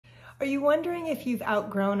Are you wondering if you've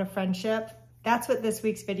outgrown a friendship? That's what this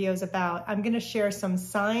week's video is about. I'm going to share some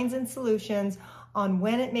signs and solutions on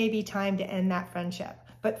when it may be time to end that friendship.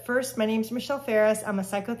 But first, my name is Michelle Ferris. I'm a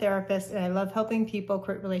psychotherapist and I love helping people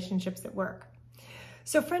create relationships that work.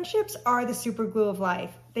 So friendships are the super glue of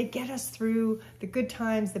life. They get us through the good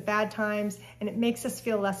times, the bad times, and it makes us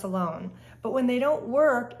feel less alone. But when they don't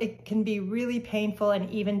work, it can be really painful and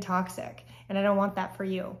even toxic. And I don't want that for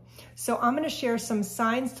you. So I'm going to share some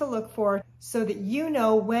signs to look for so that you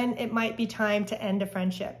know when it might be time to end a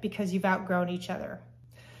friendship because you've outgrown each other.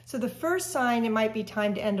 So the first sign it might be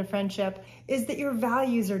time to end a friendship is that your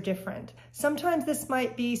values are different. Sometimes this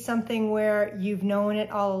might be something where you've known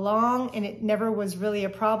it all along and it never was really a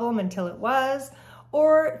problem until it was,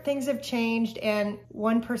 or things have changed and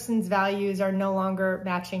one person's values are no longer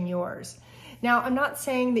matching yours. Now, I'm not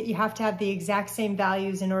saying that you have to have the exact same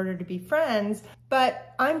values in order to be friends,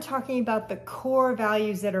 but I'm talking about the core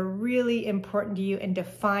values that are really important to you and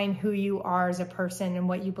define who you are as a person and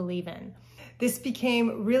what you believe in. This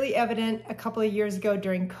became really evident a couple of years ago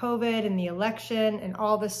during COVID and the election and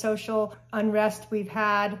all the social unrest we've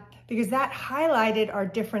had, because that highlighted our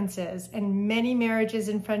differences, and many marriages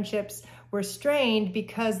and friendships were strained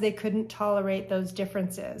because they couldn't tolerate those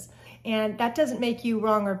differences. And that doesn't make you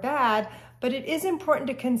wrong or bad, but it is important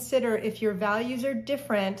to consider if your values are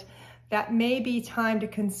different, that may be time to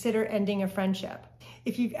consider ending a friendship.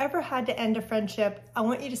 If you've ever had to end a friendship, I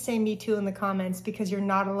want you to say me too in the comments because you're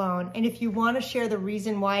not alone. And if you want to share the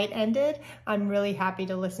reason why it ended, I'm really happy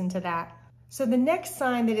to listen to that. So the next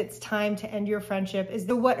sign that it's time to end your friendship is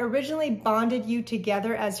that what originally bonded you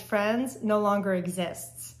together as friends no longer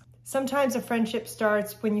exists. Sometimes a friendship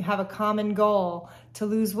starts when you have a common goal to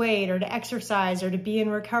lose weight or to exercise or to be in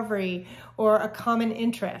recovery or a common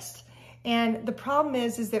interest. And the problem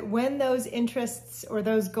is that when those interests or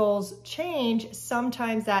those goals change,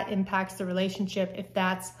 sometimes that impacts the relationship if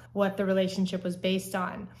that's what the relationship was based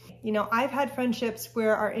on. You know, I've had friendships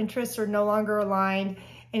where our interests are no longer aligned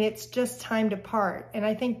and it's just time to part. And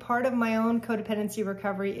I think part of my own codependency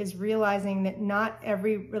recovery is realizing that not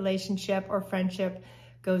every relationship or friendship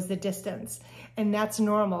goes the distance. And that's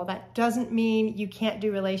normal. That doesn't mean you can't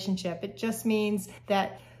do relationship. It just means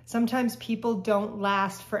that sometimes people don't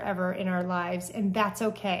last forever in our lives, and that's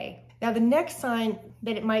okay. Now, the next sign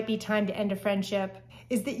that it might be time to end a friendship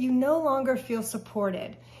is that you no longer feel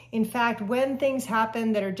supported. In fact, when things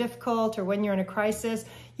happen that are difficult or when you're in a crisis,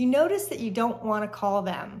 you notice that you don't want to call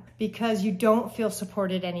them because you don't feel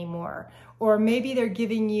supported anymore. Or maybe they're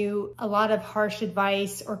giving you a lot of harsh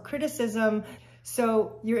advice or criticism.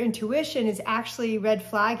 So your intuition is actually red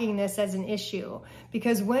flagging this as an issue,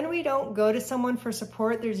 because when we don't go to someone for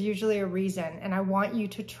support, there's usually a reason, and I want you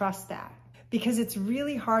to trust that, because it's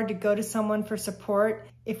really hard to go to someone for support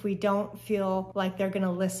if we don't feel like they're going to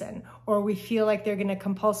listen, or we feel like they're going to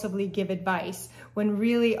compulsively give advice, when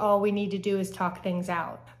really all we need to do is talk things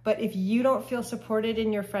out. But if you don't feel supported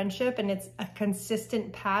in your friendship and it's a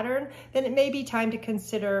consistent pattern, then it may be time to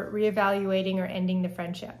consider reevaluating or ending the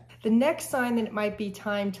friendship. The next sign that it might be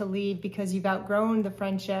time to leave because you've outgrown the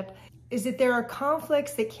friendship is that there are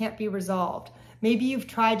conflicts that can't be resolved. Maybe you've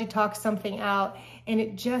tried to talk something out and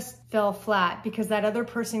it just fell flat because that other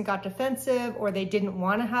person got defensive, or they didn't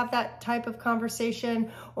want to have that type of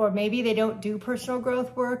conversation, or maybe they don't do personal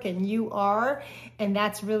growth work and you are, and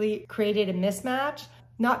that's really created a mismatch.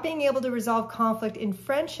 Not being able to resolve conflict in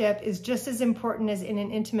friendship is just as important as in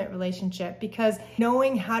an intimate relationship, because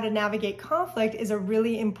knowing how to navigate conflict is a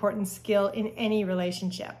really important skill in any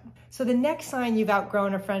relationship. So the next sign you've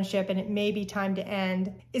outgrown a friendship and it may be time to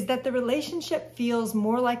end is that the relationship feels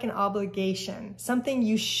more like an obligation, something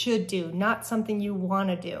you should do, not something you want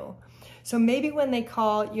to do. So maybe when they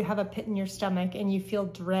call, you have a pit in your stomach and you feel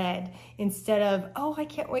dread instead of, oh, I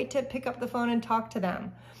can't wait to pick up the phone and talk to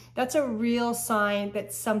them. That's a real sign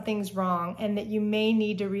that something's wrong and that you may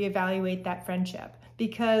need to reevaluate that friendship,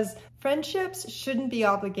 because friendships shouldn't be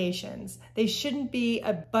obligations. They shouldn't be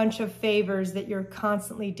a bunch of favors that you're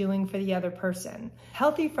constantly doing for the other person.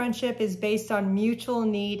 Healthy friendship is based on mutual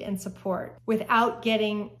need and support without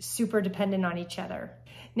getting super dependent on each other.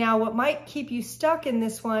 Now, what might keep you stuck in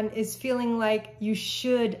this one is feeling like you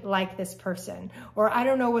should like this person, or I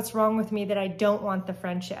don't know what's wrong with me that I don't want the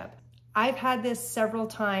friendship. I've had this several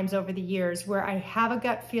times over the years where I have a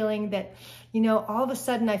gut feeling that, all of a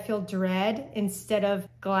sudden I feel dread instead of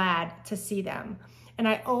glad to see them. And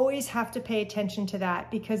I always have to pay attention to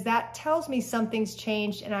that, because that tells me something's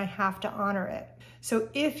changed and I have to honor it. So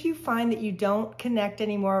if you find that you don't connect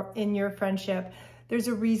anymore in your friendship, there's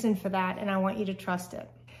a reason for that, and I want you to trust it.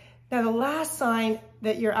 Now, the last sign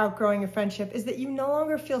that you're outgrowing a friendship is that you no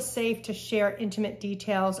longer feel safe to share intimate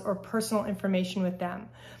details or personal information with them.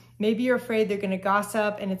 Maybe you're afraid they're going to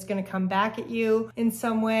gossip and it's going to come back at you in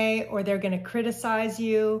some way, or they're going to criticize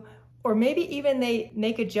you, or maybe even they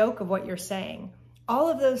make a joke of what you're saying. All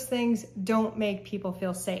of those things don't make people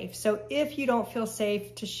feel safe. So if you don't feel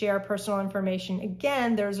safe to share personal information,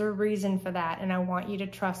 again, there's a reason for that, and I want you to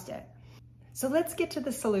trust it. So let's get to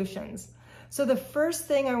the solutions. So the first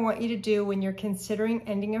thing I want you to do when you're considering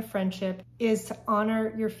ending a friendship is to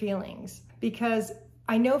honor your feelings. Because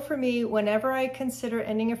I know for me, whenever I consider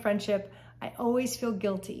ending a friendship, I always feel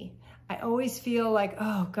guilty. I always feel like,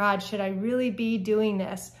 oh God, should I really be doing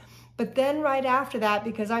this? But then right after that,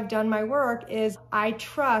 because I've done my work, is I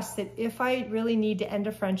trust that if I really need to end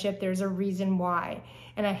a friendship, there's a reason why.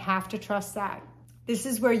 And I have to trust that. This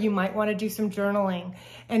is where you might want to do some journaling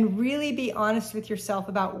and really be honest with yourself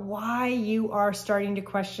about why you are starting to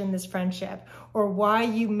question this friendship, or why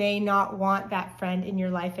you may not want that friend in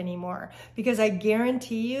your life anymore. Because I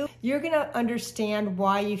guarantee you, you're going to understand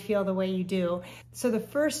why you feel the way you do. So the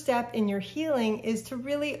first step in your healing is to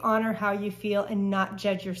really honor how you feel and not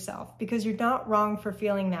judge yourself, because you're not wrong for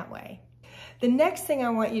feeling that way. The next thing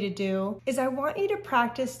I want you to do is I want you to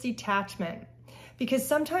practice detachment. Because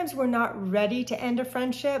sometimes we're not ready to end a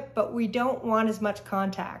friendship, but we don't want as much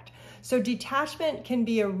contact. So detachment can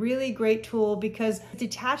be a really great tool, because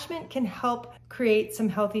detachment can help create some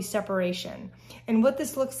healthy separation. And what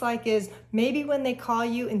this looks like is maybe when they call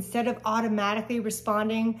you, instead of automatically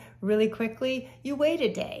responding really quickly, you wait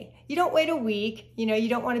a day. You don't wait a week. You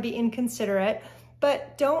don't want to be inconsiderate,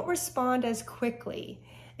 but don't respond as quickly.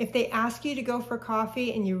 If they ask you to go for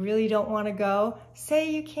coffee and you really don't want to go,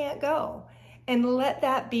 say you can't go. And let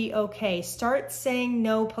that be okay. Start saying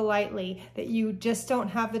no politely, that you just don't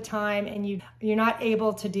have the time and you're not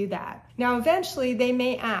able to do that. Now, eventually they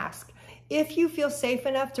may ask. If you feel safe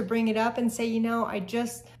enough to bring it up and say, I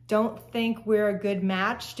just don't think we're a good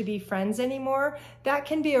match to be friends anymore, that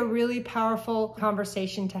can be a really powerful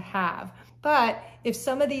conversation to have. But if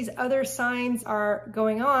some of these other signs are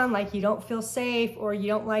going on, like you don't feel safe or you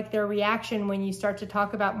don't like their reaction when you start to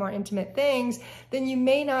talk about more intimate things, then you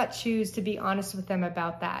may not choose to be honest with them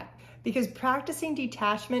about that. Because practicing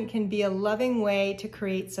detachment can be a loving way to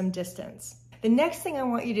create some distance. The next thing I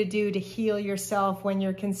want you to do to heal yourself when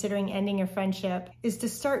you're considering ending a friendship is to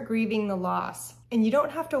start grieving the loss. And you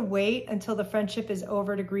don't have to wait until the friendship is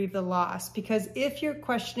over to grieve the loss, because if you're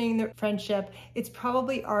questioning the friendship, it's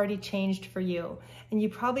probably already changed for you. And you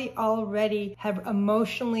probably already have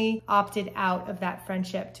emotionally opted out of that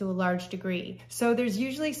friendship to a large degree. So there's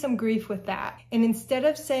usually some grief with that. And instead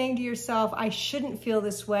of saying to yourself, I shouldn't feel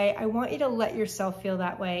this way, I want you to let yourself feel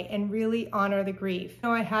that way and really honor the grief.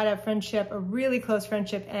 I had a really close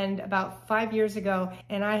friendship end about 5 years ago,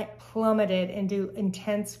 and I plummeted into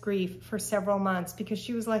intense grief for several months because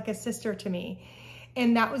she was like a sister to me.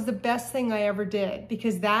 And that was the best thing I ever did,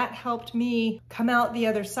 because that helped me come out the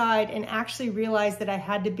other side and actually realize that I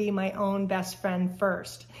had to be my own best friend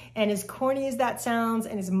first. And as corny as that sounds,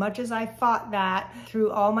 and as much as I fought that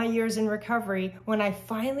through all my years in recovery, when I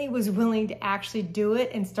finally was willing to actually do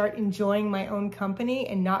it and start enjoying my own company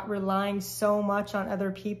and not relying so much on other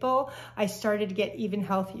people, I started to get even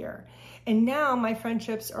healthier. And now my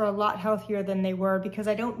friendships are a lot healthier than they were, because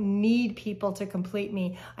I don't need people to complete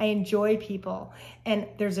me. I enjoy people, and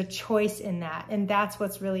there's a choice in that, and that's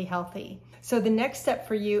what's really healthy. So the next step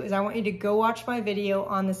for you is I want you to go watch my video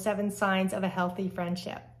on the 7 signs of a healthy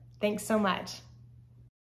friendship. Thanks so much.